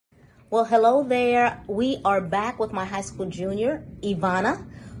Well, hello there. We are back with my high school junior, Ivana,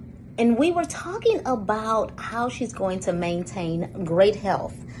 and we were talking about how she's going to maintain great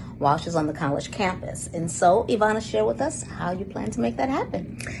health while she's on the college campus. And so, Ivana, share with us how you plan to make that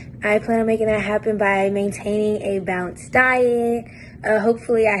happen. I plan on making that happen by maintaining a balanced diet.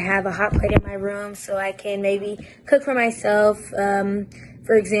 Hopefully, I have a hot plate in my room so I can maybe cook for myself.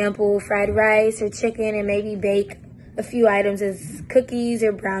 For example, fried rice or chicken, and maybe bake a few items as cookies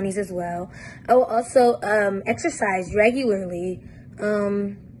or brownies as well. I will also exercise regularly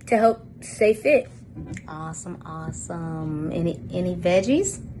to help stay fit. Awesome. Any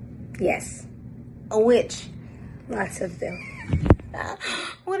veggies? Yes, Which? lots of them.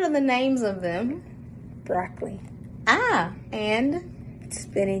 What are the names of them? Broccoli, And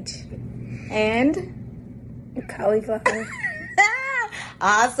spinach, and cauliflower.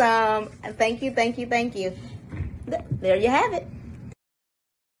 awesome. Thank you. There you have it.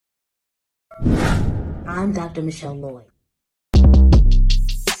 I'm Dr. Michelle Lloyd.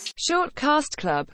 Short Cast Club